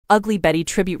Ugly Betty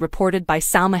tribute reported by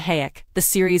SALMA HAYEK. The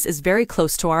series is very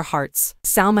close to our hearts.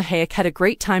 SALMA HAYEK had a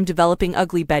great time developing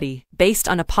Ugly Betty, based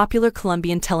on a popular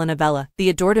Colombian telenovela. The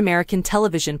adored American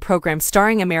television program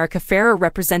starring America Ferrera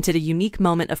represented a unique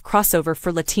moment of crossover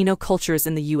for Latino cultures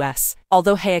in the U.S.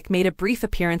 Although Hayek made a brief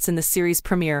appearance in the series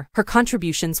premiere, her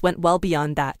contributions went well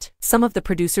beyond that. Some of the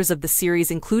producers of the series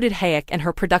included Hayek and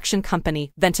her production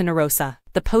company, Ventanarosa.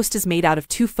 The post is made out of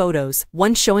two photos,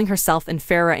 one showing herself and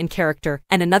Ferrera in character,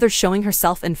 and another showing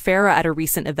herself and Ferrera at a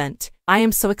recent event. I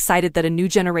am so excited that a new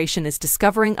generation is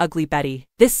discovering Ugly Betty.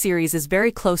 This series is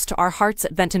very close to our hearts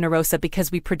at Ventanarosa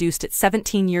because we produced it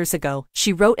 17 years ago,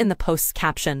 she wrote in the post's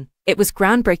caption. It was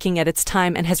groundbreaking at its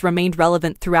time and has remained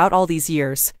relevant throughout all these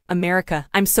years. America,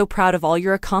 I'm so proud of all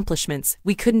your accomplishments.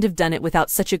 We couldn't have done it without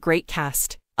such a great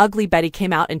cast. Ugly Betty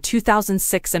came out in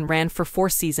 2006 and ran for 4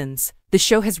 seasons. The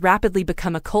show has rapidly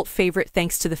become a cult favorite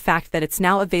thanks to the fact that it's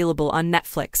now available on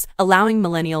Netflix, allowing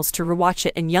millennials to rewatch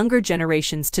it and younger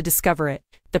generations to discover it.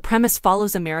 The premise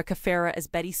follows America Ferrera as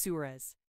Betty Suarez.